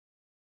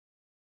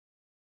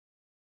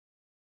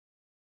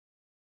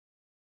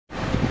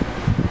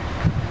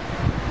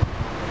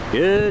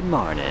Good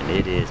morning.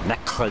 It is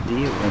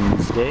Mercredi,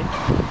 Wednesday.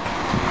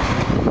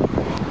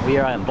 We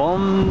are in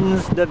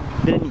Beaumes de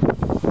Venise.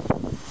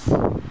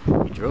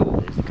 We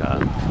drove this car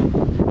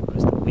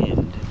because the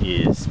wind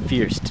is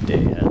fierce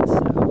today out of the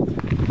south.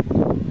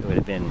 It would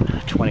have been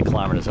 20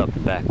 kilometers up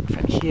and back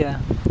from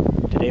here.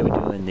 Today we're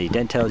doing the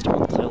Dentelles de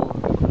Dentelles.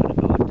 We're going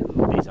to go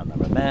to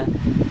Vaison-La-Romaine,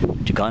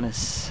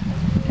 Gigondas,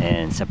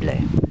 and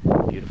Sablet.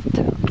 Beautiful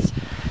towns.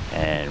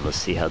 And we'll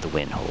see how the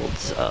wind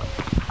holds up.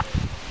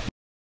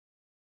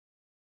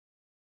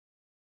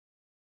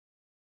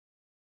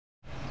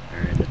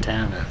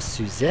 Town of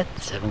Suzette,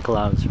 7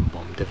 kilometers from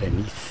Beaumes de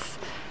Venise.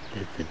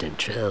 There's the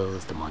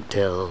Dentelles, the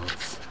Montel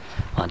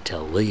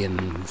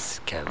Williams,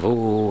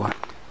 Caveau,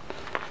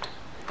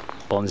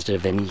 Beaumes de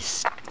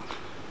Venise.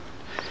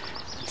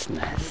 That's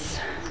nice.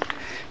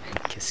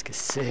 And qu'est-ce que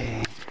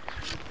c'est?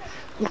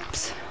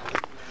 Oops.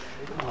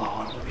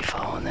 Oh, we'll be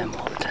following them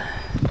all the time.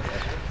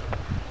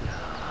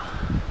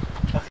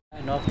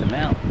 And off the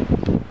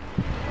mountain,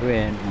 we're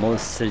in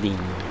Malaucene.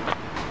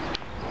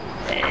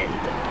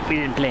 And we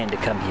didn't plan to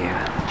come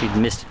here. We'd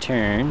missed a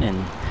turn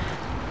and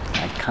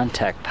I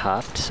contact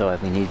hopped, so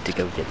we needed to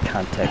go get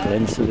contact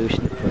lens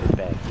solution to put it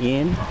back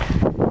in.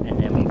 And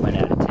then we went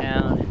out of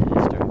town and then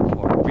it started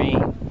pouring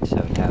rain,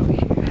 so now we're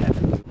here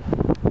having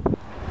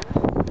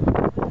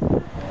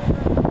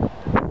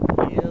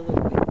feel the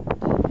wind.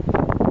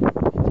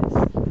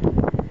 Just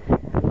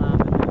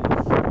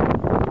kilometers,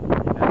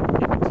 about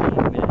 15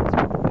 minutes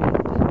of wind.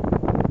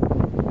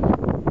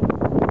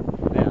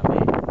 Well,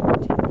 maybe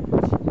 14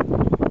 minutes.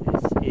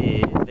 This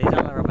is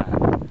Vaison-La-Romaine.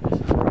 This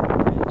is where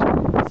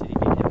the city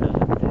being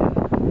developed.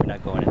 We're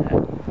not going in that.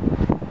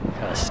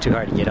 It's too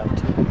hard to get up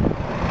to. We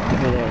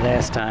were there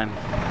last time.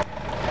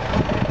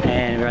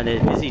 And we're on the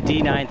busy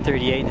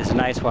D938. There's a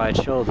nice wide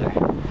shoulder.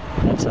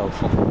 That's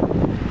helpful.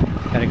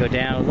 Gotta go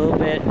down a little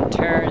bit,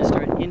 turn, and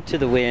start into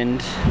the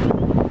wind.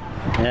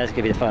 And that's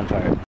gonna be the fun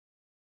part.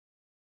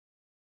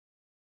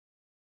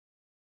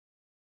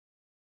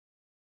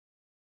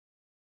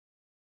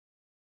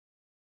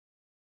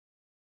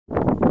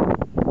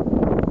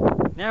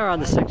 Now we're on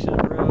the section of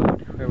the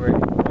road where we're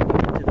walking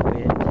into the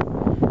wind.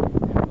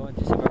 And we're going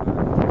through some of our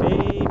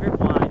favorite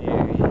wine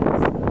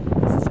areas.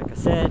 This is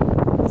Suzette,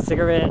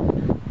 Seguret,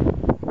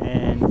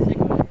 and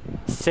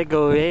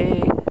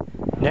Seguret.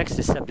 Next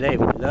to Sablet,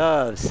 we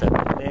love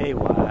Sablet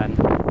wine.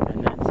 And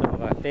then some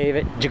of our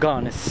favorite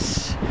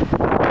Gigondas.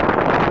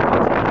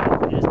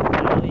 There's the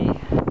valley,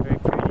 very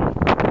pretty.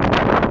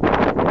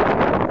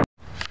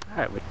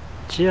 Alright, we're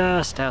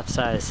just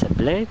outside of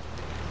Sablet.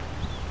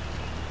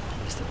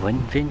 There's the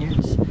wine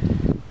vineyards. And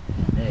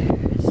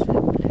there's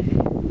Sablet.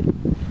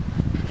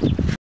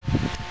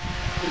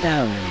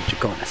 Down in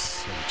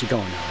Gigondas, and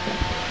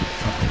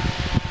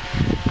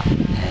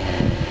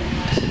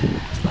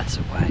there's lots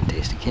of wine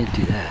tasting. Can't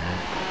do that.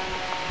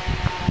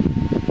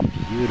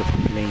 Beautiful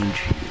plane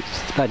trees.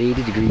 It's about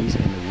 80 degrees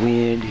and the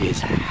wind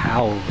is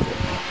howling.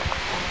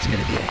 It's going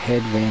to be a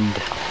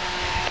headwind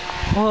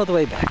all the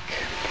way back.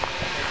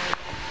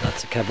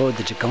 Lots of Caveau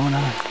de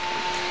Gigondas.